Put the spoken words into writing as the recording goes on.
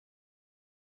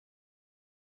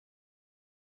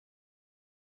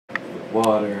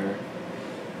water.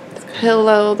 The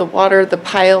pillow, the water, the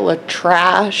pile of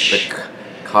trash. The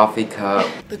coffee cup.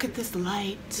 Look at this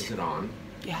light. Is it on?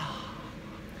 Yeah.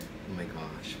 Oh my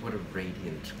gosh, what a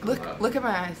radiant Look, look at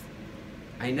my eyes.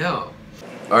 I know.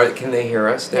 Alright, can they hear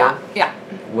us now? Yeah, yeah.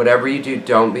 Whatever you do,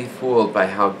 don't be fooled by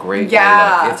how great we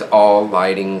look. It's all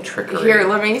lighting trickery. Here,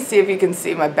 let me see if you can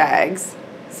see my bags.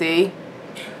 See?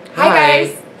 Hi. Hi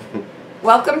guys.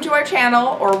 Welcome to our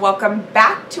channel, or welcome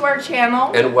back to our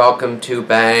channel. And welcome to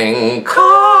Bangkok.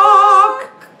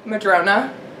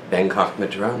 Madrona. Bangkok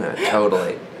Madrona,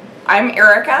 totally. I'm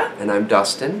Erica. And I'm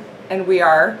Dustin. And we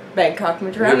are Bangkok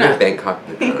Madrona. We're Bangkok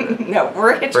Madrona. No,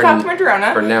 we're Hitchcock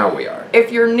Madrona. For now we are.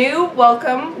 If you're new,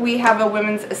 welcome. We have a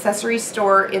women's accessory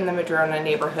store in the Madrona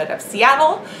neighborhood of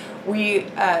Seattle. We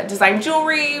design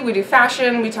jewelry, we do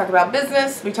fashion, we talk about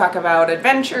business, we talk about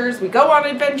adventures, we go on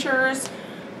adventures.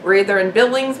 We're either in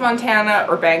Billings, Montana,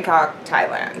 or Bangkok,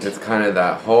 Thailand. It's kind of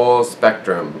that whole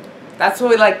spectrum. That's what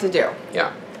we like to do.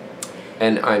 Yeah.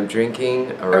 And I'm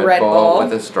drinking a Red Bull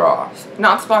with a straw.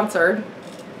 Not sponsored.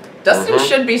 Dustin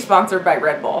should be sponsored by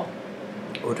Red Bull.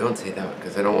 Oh, don't say that,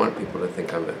 because I don't want people to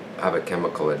think I have a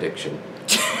chemical addiction.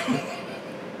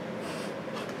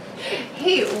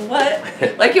 Hey,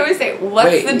 what? Like you always say,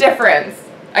 what's the difference?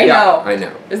 I know. I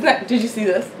know. Isn't that, did you see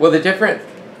this? Well, the difference.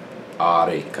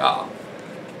 Arika.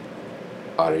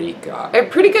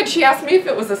 Pretty good. She asked me if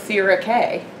it was a C or a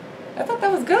K. I thought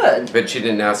that was good. But she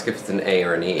didn't ask if it's an A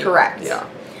or an E. Correct. Yeah.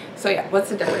 So yeah, what's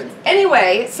the difference?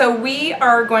 Anyway, so we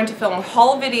are going to film a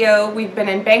haul video. We've been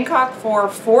in Bangkok for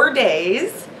 4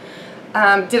 days.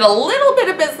 Did a little bit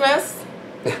of business.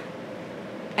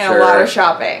 And a lot of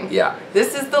shopping. Yeah.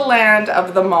 This is the land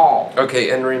of the mall.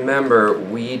 Okay, and remember,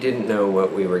 we didn't know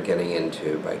what we were getting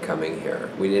into by coming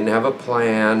here. We didn't have a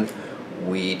plan.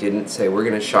 We didn't say we're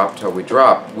going to shop till we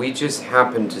drop. We just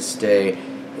happened to stay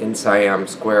in Siam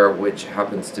Square, which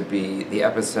happens to be the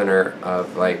epicenter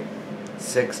of like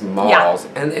 6 malls.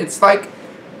 Yeah. And it's like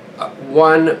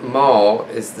one mall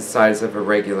is the size of a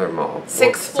regular mall.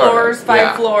 6 floors,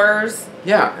 5 floors.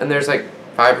 Yeah, and there's like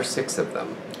 5 or 6 of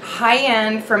them.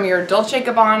 High-end, from your Dolce &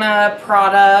 Gabbana,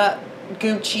 Prada,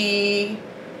 Gucci,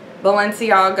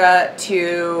 Balenciaga,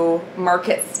 to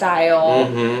market style,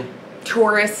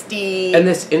 touristy. And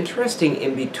this interesting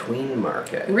in-between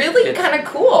market. Really kind of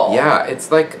cool. Yeah,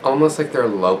 it's like almost like their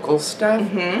local stuff.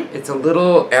 It's a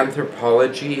little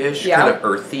anthropology-ish, kind of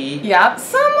earthy. Yeah,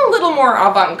 some a little more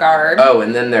avant-garde. Oh,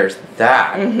 and then there's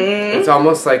that. It's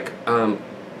almost like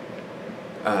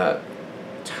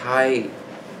Thai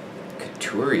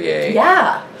couturier.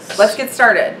 Yeah. Let's get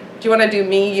started. Do you want to do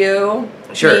me, you?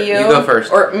 Sure, me, you go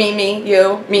first. Or me,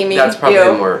 you, me, That's probably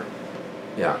you. more,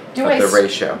 the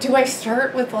ratio. Do I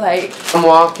start with like... I'm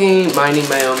walking, minding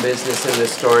my own business in the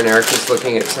store, and Erica's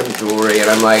looking at some jewelry, and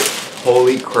I'm like,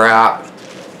 holy crap,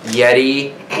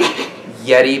 Yeti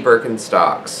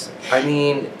Birkenstocks. I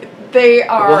mean... They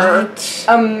are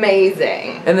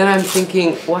amazing. And then I'm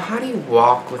thinking, well, how do you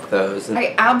walk with those? And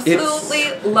I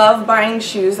absolutely love buying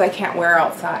shoes I can't wear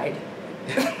outside.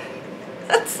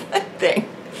 That's the thing.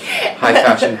 High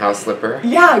fashion house slipper?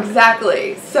 Yeah,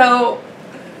 exactly. So,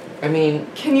 I mean...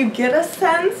 Can you get a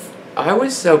sense? I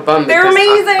was so bummed. They're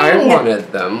amazing! I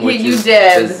wanted them, which is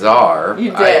bizarre.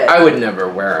 You did. I would never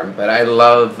wear them, but I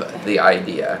love the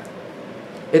idea.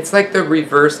 It's like the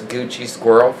reverse Gucci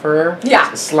squirrel fur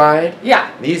slide.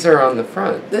 Yeah. These are on the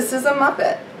front. This is a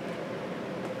Muppet.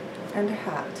 And a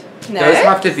hat. Those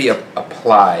have to be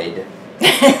applied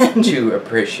to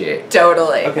appreciate.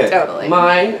 Totally. Okay. Totally.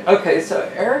 Mine. Okay, so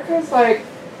Erica's like,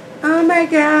 oh my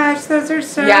gosh, those are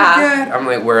so good. I'm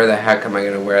like, where the heck am I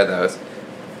going to wear those?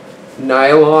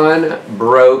 Nylon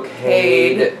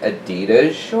brocade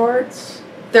Adidas shorts.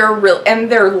 They're real,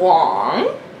 and they're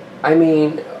long. I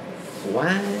mean...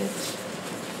 What?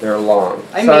 They're long.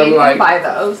 I mean, you can buy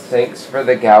those. Thanks for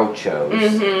the gauchos.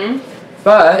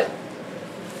 But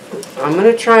I'm going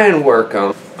to try and work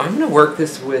them. I'm going to work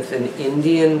this with an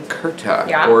Indian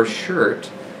kurta or shirt.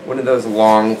 One of those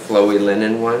long, flowy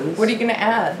linen ones. What are you going to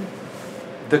add?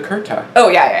 The kurta. Oh,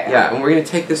 yeah. Yeah, and we're going to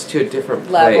take this to a different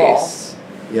place.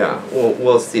 Yeah,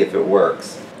 we'll see if it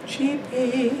works.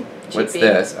 Cheapy. What's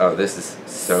this? Oh, this is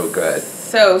so good.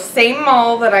 So, same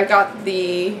mall that I got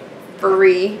the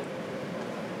furry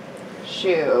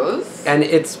shoes. And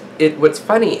what's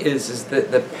funny is that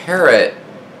the parrot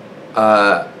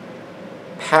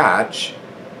patch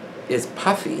is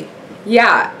puffy.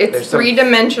 Yeah, it's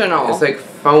three-dimensional. It's like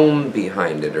foam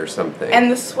behind it or something. And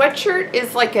the sweatshirt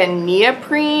is like a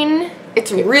neoprene.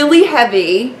 It's really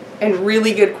heavy and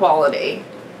really good quality.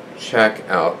 Check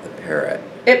out the parrot.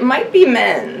 It might be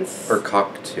men's. Or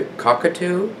cockatoo.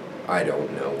 Cockatoo? I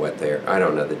don't know what they're. I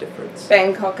don't know the difference.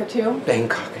 Bangkok too.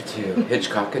 Bangkok too.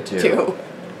 Hitchcock too. Two.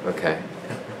 Okay.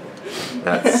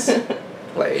 That's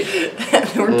played.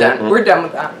 We're done. We're done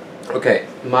with that. Okay,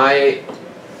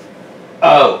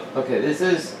 okay, this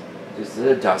is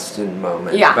a Dustin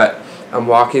moment. Yeah. But I'm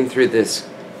walking through this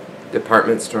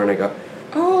department store and I go,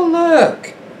 oh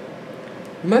look,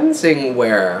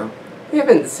 Munsingwear. We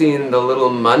haven't seen the little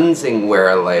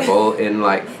Munsingwear label in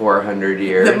like 400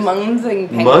 years. The Munsing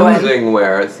penguin.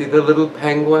 Munsingwear. See the little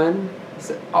penguin? It's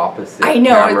the opposite. I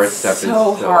know, Camera it's stuff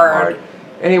so is so hard.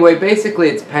 Anyway, basically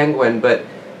it's Penguin, but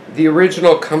the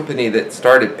original company that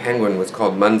started Penguin was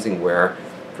called Munsingwear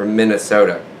from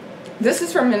Minnesota. This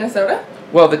is from Minnesota?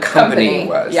 Well, the company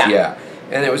was, yeah. yeah.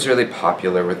 And it was really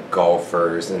popular with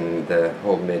golfers and the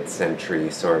whole mid-century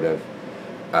sort of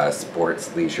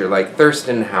sports leisure. Like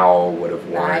Thurston Howell would have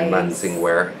worn Nice.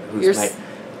 Munsingwear, who's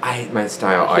my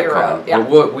style Hero, icon. yeah.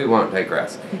 Well, we won't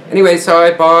digress. Anyway, so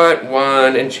I bought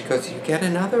one, and she goes, you get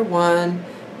another one,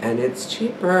 and it's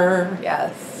cheaper.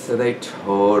 Yes. So they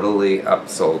totally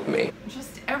upsold me.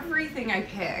 Just everything I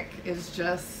pick is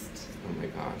just Oh my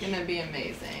gosh. gonna be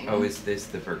amazing. Oh, is this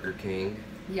the Burger King?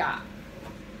 Yeah.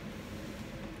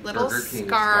 Little Burger King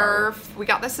scarf. We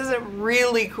got this as a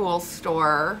really cool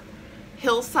store.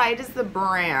 Hillside is the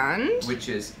brand. Which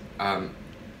is, An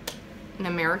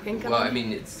American company? well, I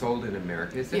mean, it's sold in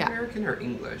America. Is it Yeah. American or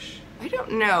English? I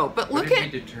don't know, but What look did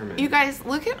at we determine? you guys.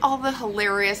 Look at all the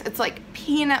hilarious. It's like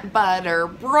peanut butter,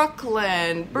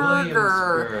 Brooklyn,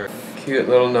 burger. Williamsburg. Cute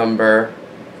little number.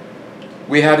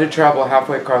 We had to travel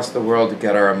halfway across the world to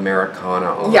get our Americana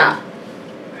on. Yeah.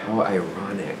 How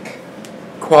ironic.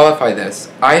 Qualify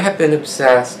this. I have been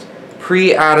obsessed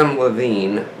pre-Adam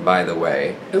Levine, by the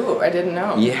way. Ooh, I didn't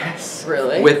know. Yes.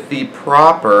 Really? With the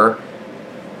proper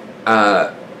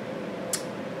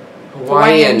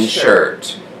Hawaiian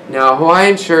shirt. Now,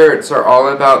 Hawaiian shirts are all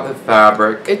about the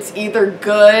fabric. It's either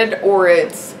good or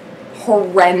it's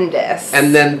horrendous.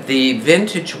 And then the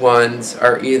vintage ones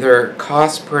are either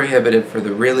cost prohibitive for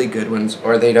the really good ones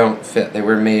or they don't fit. They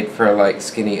were made for like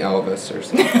Skinny Elvis or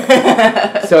something.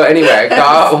 So anyway, I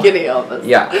got Skinny Elvis.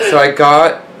 Yeah, so I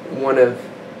got one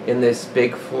in this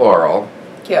big floral.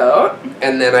 Cute.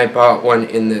 And then I bought one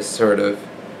in this sort of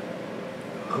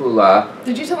hula.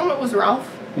 Did you tell him it was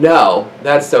Ralph? No,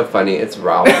 that's so funny. It's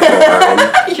Ralph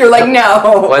Lauren. You're like,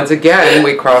 no. Once again,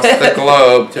 we crossed the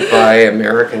globe to buy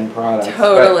American products.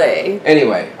 Totally. But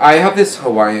anyway, I have this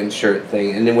Hawaiian shirt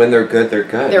thing, and then when they're good, they're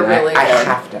good. They're And really I good.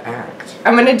 have to act.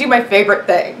 I'm gonna do my favorite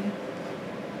thing.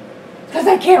 Because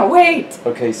I can't wait.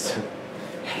 Okay,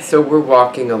 so we're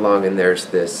walking along, and there's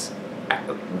this,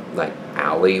 like,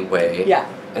 alleyway. Yeah.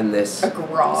 And this A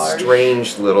garage.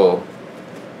 strange little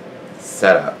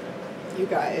setup. You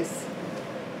guys.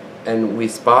 And we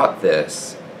spot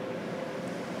this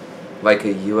like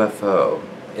a UFO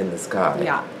in the sky.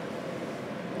 Yeah.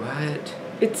 What?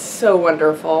 It's so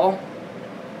wonderful.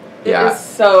 Yeah. It is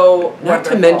so Not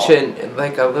to wonderful. mention,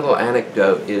 like a little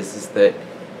anecdote is that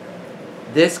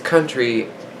this country,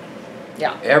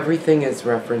 Yeah. everything is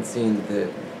referencing the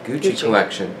Gucci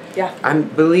collection. Yeah. I'm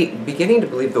beginning to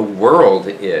believe the world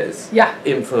is Yeah.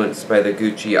 influenced by the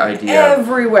Gucci idea.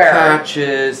 Everywhere.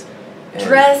 Patches. And,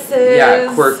 Dresses.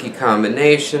 Yeah, quirky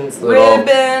combinations, little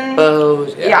Ribbon.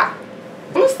 bows. Yeah.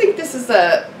 I almost think this is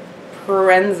a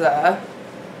Parenza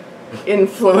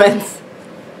influence.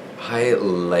 High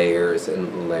layers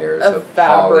and layers Of of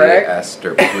fabric.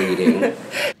 polyester pleating.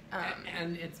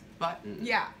 And it's buttoned.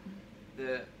 Yeah.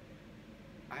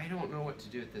 I don't know what to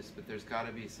do with this, but there's got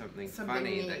to be something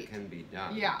funny neat. that can be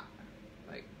done. Yeah.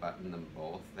 Like button them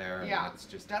both there. Yeah. And that's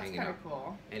just That's hanging kind up. of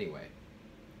cool. Anyway,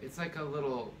 it's like a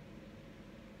little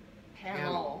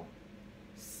Panel.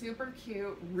 Super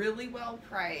cute, really well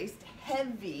priced,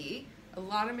 heavy, a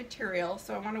lot of material.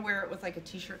 So I want to wear it with like a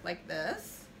t-shirt like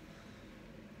this.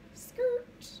 Skirt,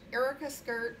 Erica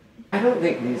skirt. I don't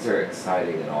think these are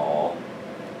exciting at all.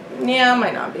 Yeah,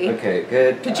 might not be. Okay,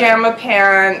 good. Pajama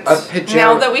pant. A pajama-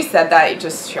 Now that we said that, you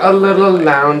just showed A little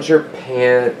lounger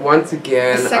pant. Once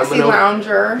again, a sexy I'm gonna,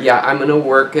 lounger. Yeah, I'm gonna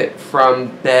work it from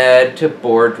bed to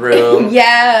boardroom.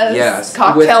 Yes. Yes.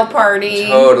 Cocktail party.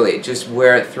 Totally. Just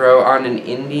wear it, throw on an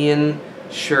Indian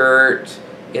shirt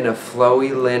in a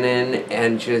flowy linen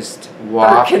and just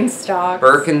walk.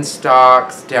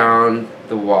 Birkenstocks down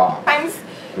the walk.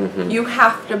 You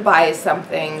have to buy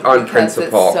something On because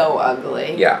principle. it's so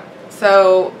ugly. Yeah.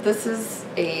 So this is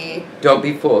a Don't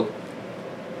be fooled.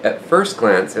 At first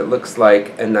glance, it looks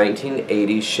like a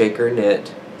 1980s shaker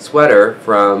knit sweater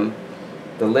from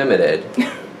the Limited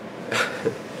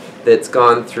that's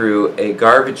gone through a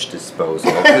garbage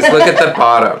disposal. Because look at the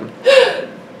bottom.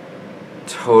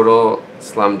 total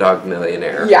Slumdog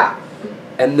Millionaire. Yeah.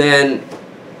 And then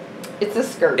It's a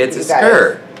skirt. it's a you guys.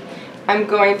 skirt I'm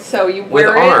going, so you with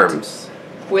wear it arms.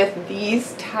 with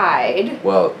these tied.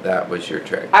 Well, that was your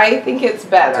trick. I think it's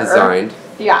better. Designed.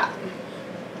 Yeah.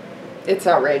 It's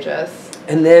outrageous.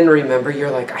 And then remember,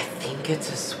 you're like, I think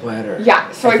it's a sweater.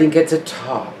 Yeah, so I think it's a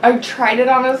top. I tried it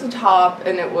on as a top,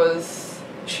 and it was...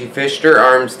 She fished her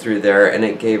arms through there, and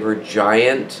it gave her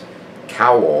giant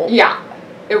cowl. Yeah,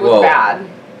 it was Whoa. bad.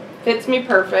 Fits me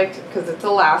perfect, because it's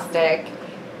elastic.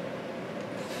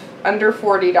 Under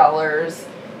 $40.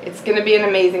 It's going to be an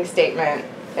amazing statement,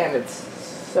 and it's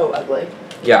so ugly.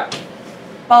 Yeah.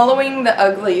 Following the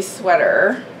ugly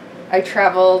sweater, I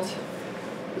traveled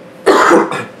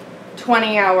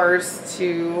 20 hours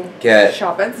to Get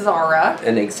shop at Zara.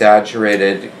 an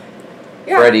exaggerated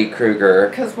Freddy Krueger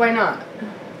Because why not?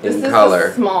 in This color.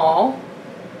 is a small.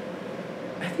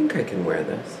 I think I can wear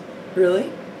this.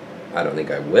 Really? I don't think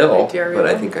I will, I dare but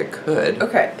I you. think I could.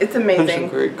 Okay, it's Such a amazing.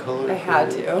 great color. I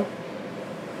had to.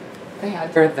 I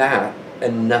had to. Wear that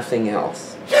and nothing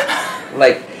else.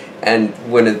 Like, and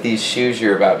one of these shoes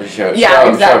you're about to show. Yeah, show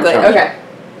 'em, exactly. show 'em, show 'em.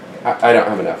 Okay. I don't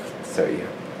have enough, so you.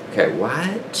 Okay,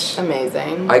 what?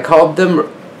 Amazing. I called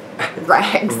them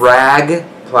Rags. rag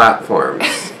platforms.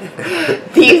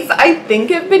 These, I think,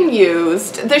 have been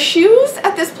used. The shoes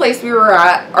at this place we were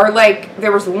at are like,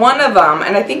 there was one of them,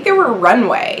 and I think they were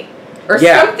Runway. Or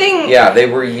something. Yeah, they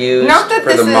were used Not that for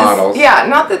this the is, models. Yeah,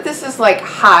 not that this is like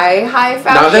high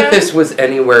fashion. Not that this was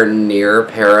anywhere near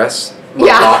Paris,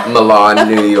 Yeah.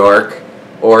 Milan, New York,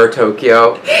 or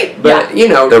Tokyo. But, Yeah. you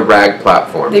know, the rag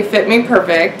platform. They fit me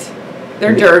perfect.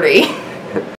 They're dirty.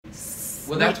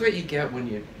 Well, that's what you get when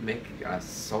you make a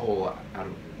sole out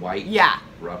of white Yeah.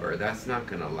 rubber. That's not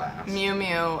going to last. Miu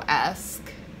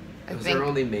Miu-esque. I Those think. are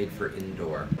only made for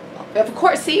indoor. Of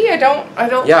course. See, I don't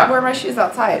Yeah. wear my shoes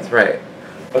outside. That's right.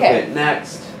 Okay,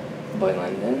 next. Boy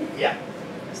London. Yeah.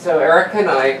 So Erica and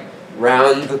I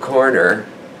round the corner,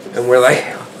 and we're like,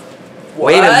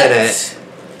 wait a minute.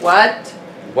 What?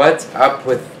 What's up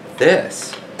with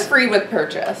this? Free with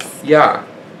purchase. Yeah.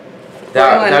 Boy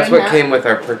That's London what hat. came with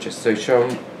our purchase. So show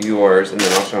them yours, and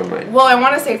then I'll show them mine. Well, I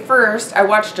want to say first, I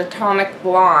watched Atomic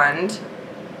Blonde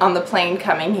on the plane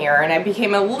coming here, and I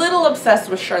became a little obsessed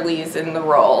with Charlize in the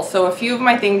role. So a few of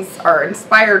my things are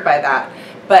inspired by that.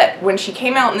 But when she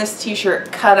came out in this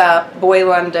t-shirt, cut up, Boy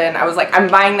London, I was like, I'm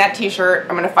buying that t-shirt.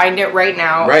 I'm going to find it right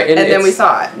now. Right, and then we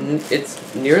saw it. It's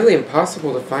nearly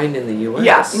impossible to find in the U.S.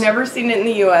 Yeah, never seen it in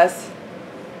the U.S.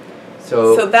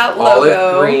 So that logo,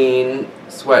 olive green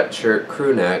sweatshirt,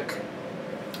 crew neck,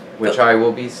 which I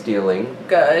will be stealing.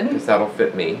 Good. Because that'll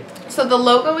fit me. So the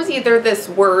logo is either this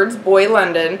words, Boy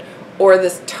London, or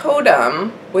this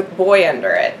totem with boy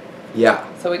under it. Yeah.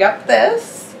 So we got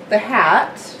this, the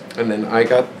hat. And then I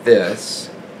got this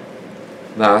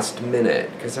last minute.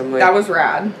 Because I'm like, That was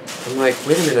rad. I'm like,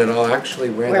 wait a minute, I'll actually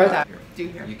wear Wear that. that. Do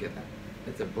here. You get that.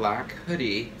 It's a black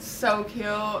hoodie So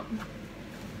cute.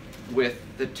 with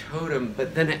the totem,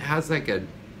 but then it has like a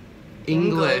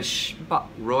English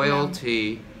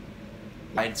royalty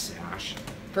wide sash.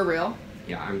 For real?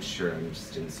 Yeah, I'm sure I'm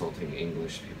just insulting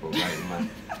English people right now.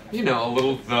 You know, a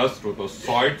little vest with a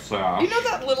side sash. You know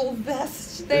that little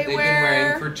vest that they they've wear? been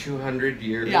wearing for 200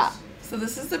 years. Yeah. So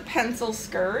this is a pencil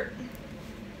skirt.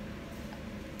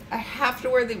 I have to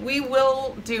wear the... We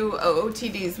will do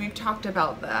OOTDs. We've talked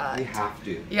about that. We have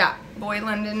to. Yeah. Boy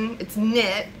London. It's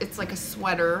knit. It's like a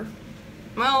sweater.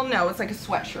 Well, no, it's like a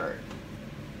sweatshirt.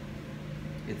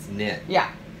 It's knit.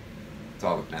 Yeah. It's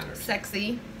all that matters.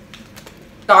 Sexy.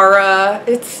 Zara.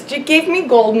 It gave me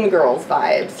Golden Girls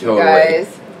vibes, Totally. you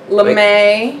guys.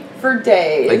 LeMay for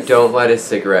days. Like, don't light a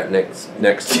cigarette next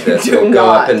to this. Do It'll go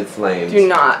up not. in flames. Do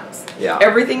not. Yeah.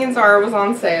 Everything in Zara was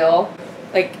on sale.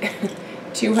 Like,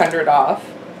 $200 off.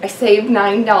 I saved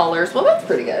 $9. Well, that's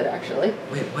pretty good, actually.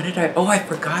 Wait, what did I... Oh, I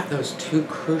forgot those two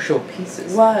crucial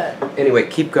pieces. What? Anyway,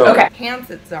 keep going. Okay. Pants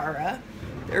at Zara.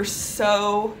 They're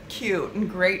so cute and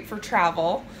great for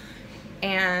travel.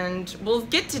 And we'll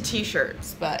get to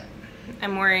t-shirts, but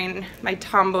I'm wearing my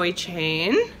tomboy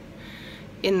chain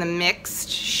in the mixed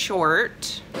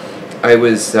short. I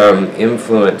was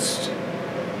influenced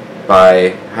by...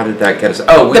 How did that get us?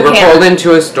 Oh, we The were pant. pulled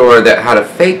into a store that had a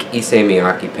fake Issey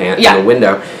Miyake pant Yeah. in the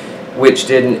window, which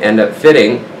didn't end up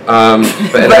fitting. But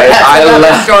But that's I another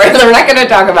left... story, so we're not going to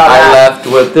talk about I that. left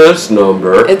with this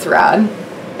number. It's rad.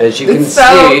 As you can It's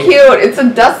so see, cute. It's a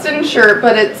Dustin shirt,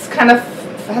 but it's kind of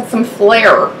has some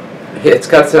flair. it's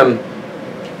got some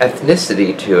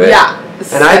ethnicity to it. Yeah.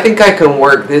 And I think I can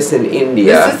work this in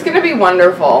India. This is going to be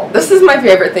wonderful. This is my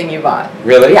favorite thing you bought.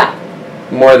 Really? Yeah.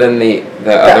 More than the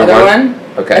other one?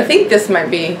 Okay. I think this might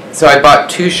be. So I bought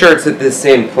 2 shirts at this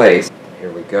same place.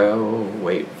 Here we go.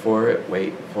 Wait for it.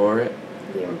 Wait for it.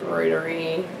 The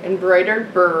embroidery.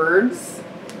 Embroidered birds.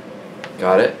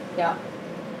 Got it? Yeah.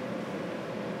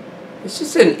 It's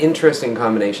just an interesting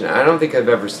combination. I don't think I've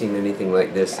ever seen anything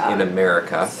like this in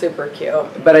America. Super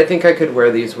cute. But I think I could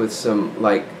wear these with some,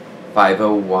 like,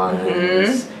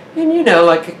 501s. And, you know,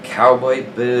 like a cowboy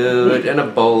boot and a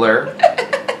bowler.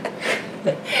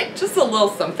 Just a little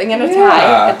something and a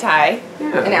tie. A tie.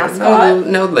 Yeah. An ascot.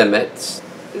 No limits.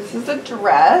 This is a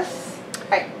dress.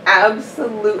 I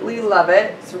absolutely love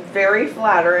it. It's very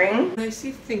flattering. When I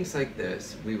see things like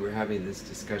this, we were having this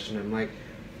discussion, I'm like,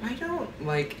 I don't,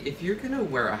 like, if you're gonna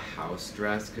wear a house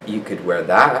dress, you could wear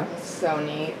that. So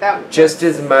neat. That just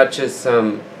as much as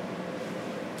some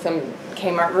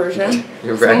Kmart version.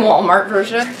 You're right. Some Walmart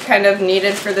version. Kind of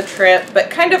needed for the trip,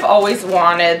 but kind of always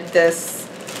wanted this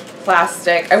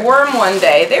plastic. I wore them one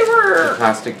day. They were... The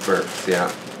plastic burps,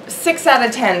 yeah. 6 out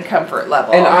of 10 comfort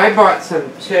level. And I bought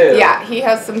some too. Yeah, he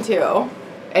has some too.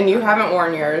 And you haven't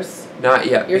worn yours. Not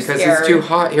yet, You're because scared. it's too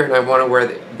hot here and I want to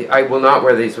wear I will not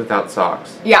wear these without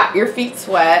socks. Yeah, your feet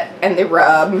sweat and they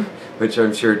rub. Which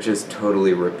I'm sure just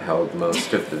totally repelled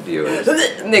most of the viewers.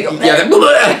 They go,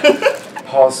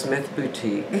 Paul Smith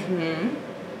Boutique. Mm-hmm.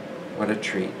 What a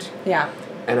treat. Yeah.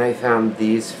 And I found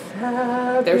these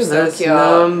fabulous They're so cute.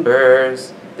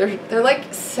 numbers. They're like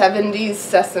 70s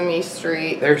Sesame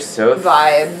Street. They're so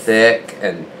vibes. thick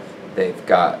and they've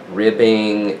got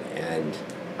ribbing and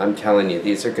I'm telling you,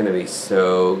 these are going to be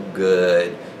so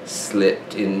good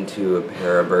slipped into a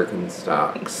pair of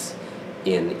Birkenstocks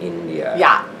in India.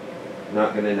 Yeah.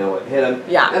 Not going to know what hit them.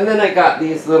 Yeah. And then I got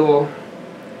these little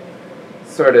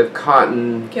sort of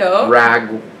cotton Cute.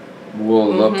 rag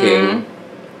wool looking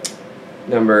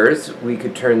numbers. We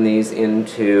could turn these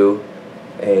into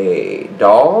a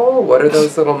doll. What are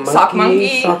those little monkeys? Sock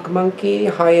monkey. Sock monkey.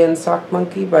 High-end sock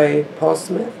monkey by Paul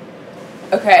Smith.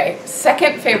 Okay,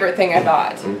 second favorite thing I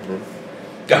bought.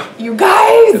 Mm-hmm. You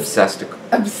guys! Obsessed.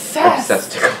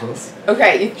 Obsessed.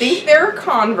 Okay, you think they're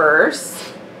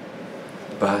Converse.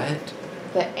 But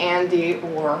The Andy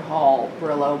Warhol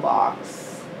Brillo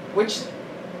box. Which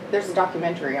there's a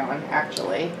documentary on,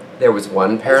 actually. there was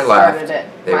one pair I left. started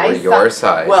it. They My were your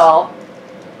size. Well,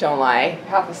 don't lie,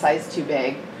 half a size too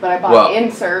big. But I bought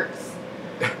inserts.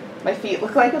 My feet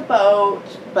look like a boat,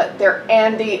 but they're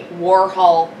Andy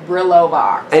Warhol Brillo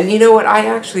box. And you know what? I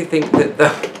actually think that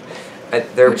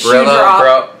they're Shoe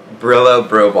Brillo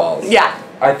Bro Balls. Yeah.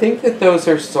 I think that those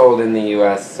are sold in the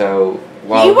U.S. So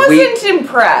while he wasn't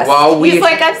impressed. He's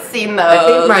like, I've seen those. I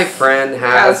think my friend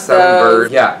has some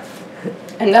bird. Yeah.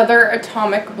 Another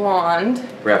Atomic Blonde.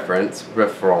 Reference.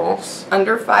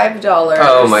 Under $5.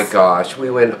 Oh my gosh,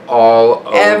 we went all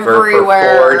over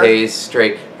Everywhere. for 4 days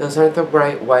straight. Those aren't the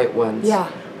bright white ones.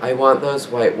 Yeah. I want those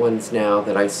white ones now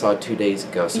that I saw 2 days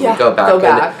ago. So Yeah, we go back. go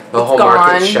back. And the whole It's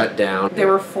market gone. shut down. They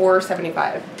were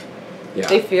 $4.75. Yeah.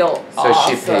 They feel so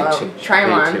awesome. she paid Try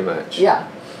them on. too much. Yeah.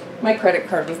 My credit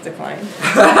card was declined.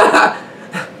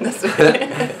 That's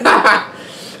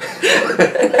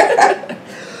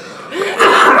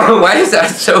Why is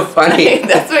that so funny?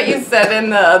 That's what you said in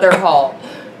the other haul.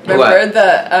 Remember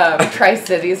the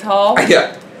Tri-Cities haul?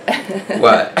 Yeah.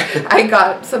 What? I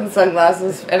got some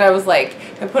sunglasses and I was like,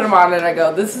 I put them on and I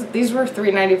go, these were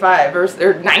 $3.95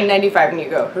 or $9.95, and you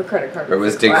go, her credit card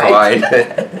was declined.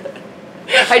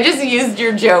 I just used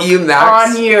your joke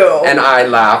on you. And I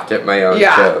laughed at my own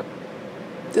joke.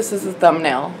 This is a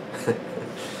thumbnail.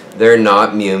 They're not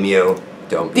Miu Miu.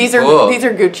 Don't be These fooled.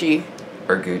 are Gucci.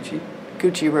 Or Gucci.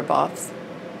 Gucci ripoffs.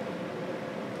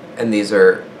 And these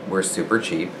were super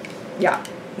cheap. Yeah.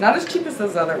 Not as cheap as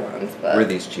those other ones, but... Were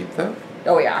these cheap though?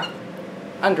 Oh yeah.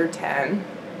 Under 10.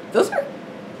 Those are...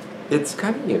 It's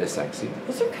kind of unisexy.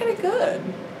 Those are kind of good.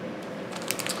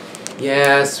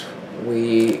 Yes,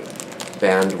 we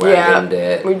bandwagoned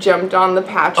it. We jumped on the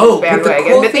Patches bandwagon. But the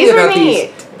cool thing these about are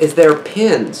neat. these is they're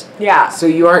pins. Yeah. So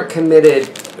you aren't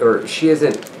committed, or she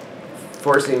isn't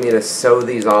forcing me to sew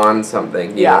these on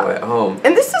something, you know, at home.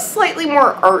 And this is slightly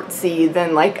more artsy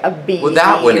than like a BD. Well,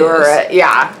 that one is.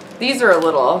 Yeah. These are a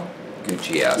little...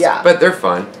 Gucci-esque. Yeah. But they're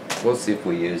fun. We'll see if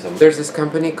we use them. There's this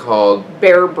company called...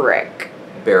 Bear Brick,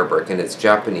 and it's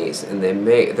Japanese, and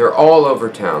they're all over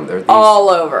town. They're these all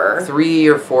over. 3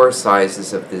 or 4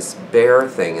 sizes of this bear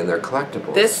thing, and they're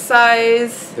collectibles. This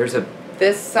size. There's a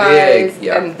this size big,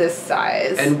 and this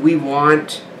size. And we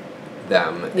want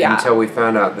them until we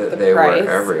found out that they were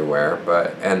everywhere,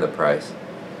 and the price.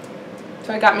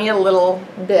 So I got me a little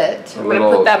bit. I'm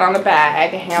gonna put that on a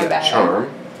bag, a handbag.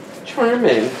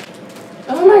 Charming.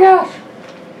 Oh my gosh.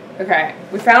 Okay,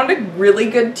 we found a really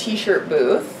good t-shirt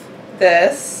booth.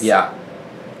 This. Yeah.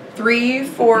 3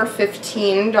 for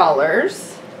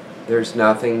 $15. There's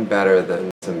nothing better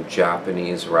than some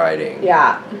Japanese writing.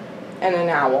 Yeah, and an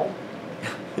owl.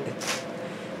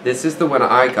 This is the one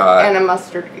I got. And a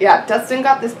mustard. Yeah, Dustin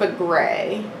got this, but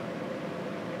gray.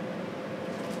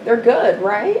 They're good,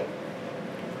 right?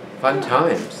 Fun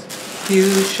times.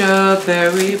 Fuchsia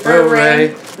berry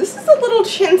beret. This is a little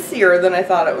chintzier than I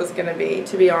thought it was going to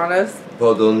be honest.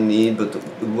 Pardon me, but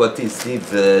what is the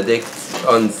verdict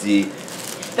on the...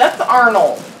 That's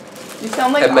Arnold. You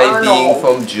sound like Am I Arnold. being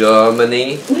from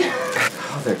Germany?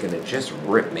 Oh, they're going to just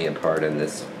rip me apart in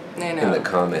this. I know. In the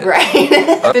comments. Right.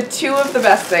 The two of the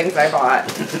best things I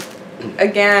bought.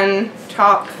 Again,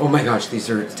 top. Oh my gosh, these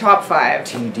are top 5.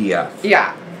 TDF.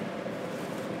 Yeah.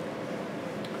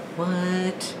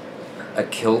 What? A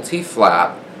kilty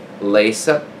flap, lace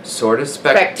up, sort of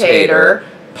spectator,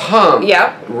 pump,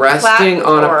 yep, resting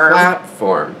on a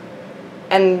platform.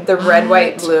 And the red,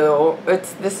 white, blue.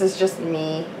 This is just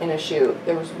me in a shoe.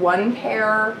 There was one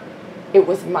pair. It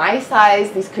was my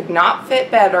size. These could not fit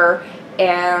better.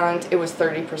 And it was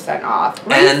 30% off.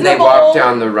 Reasonable. And they walked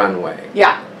down the runway.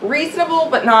 Yeah. Reasonable,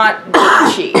 but not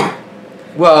cheap.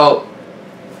 Well,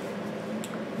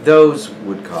 those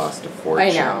would cost a fortune.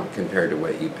 I know. Compared to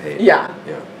what you paid. Yeah.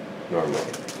 Yeah, normally.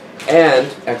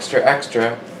 And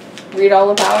extra. Read all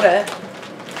about it.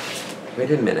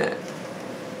 Wait a minute.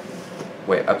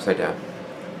 Wait, upside down.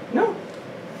 No.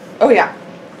 Oh, yeah.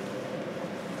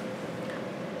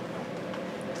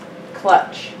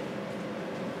 Clutch.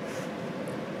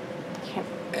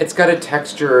 It's got a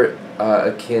texture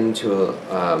akin to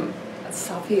a...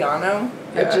 Saffiano?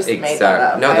 Yeah, I just made that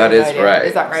up. No, that is right.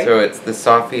 Is that right? So it's the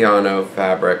Saffiano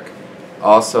fabric,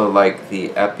 also like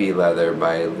the Epi leather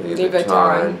by Louis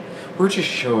Vuitton. We're just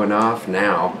showing off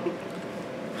now.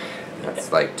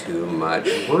 That's like too much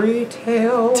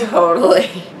retail. Totally.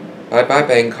 Bye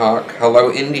Bangkok. Hello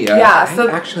India. Yeah, so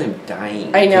I actually am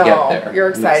dying I know. to get there. You're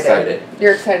excited. I'm excited.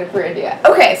 You're excited for India.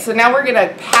 Okay, so now we're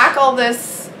gonna pack all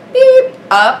this beep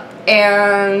up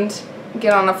and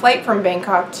get on a flight from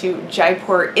Bangkok to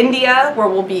Jaipur, India, where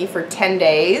we'll be for 10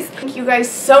 days. Thank you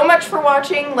guys so much for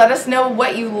watching. Let us know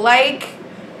what you like.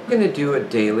 I'm gonna do a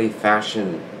daily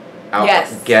fashion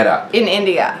get up. In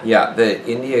India. Yeah, the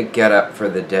India get up for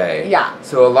the day. Yeah.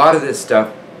 So a lot of this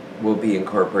stuff will be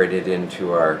incorporated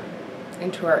into our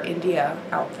India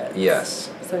outfits.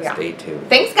 Yes. So yeah. Stay tuned.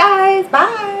 Thanks guys.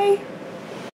 Bye.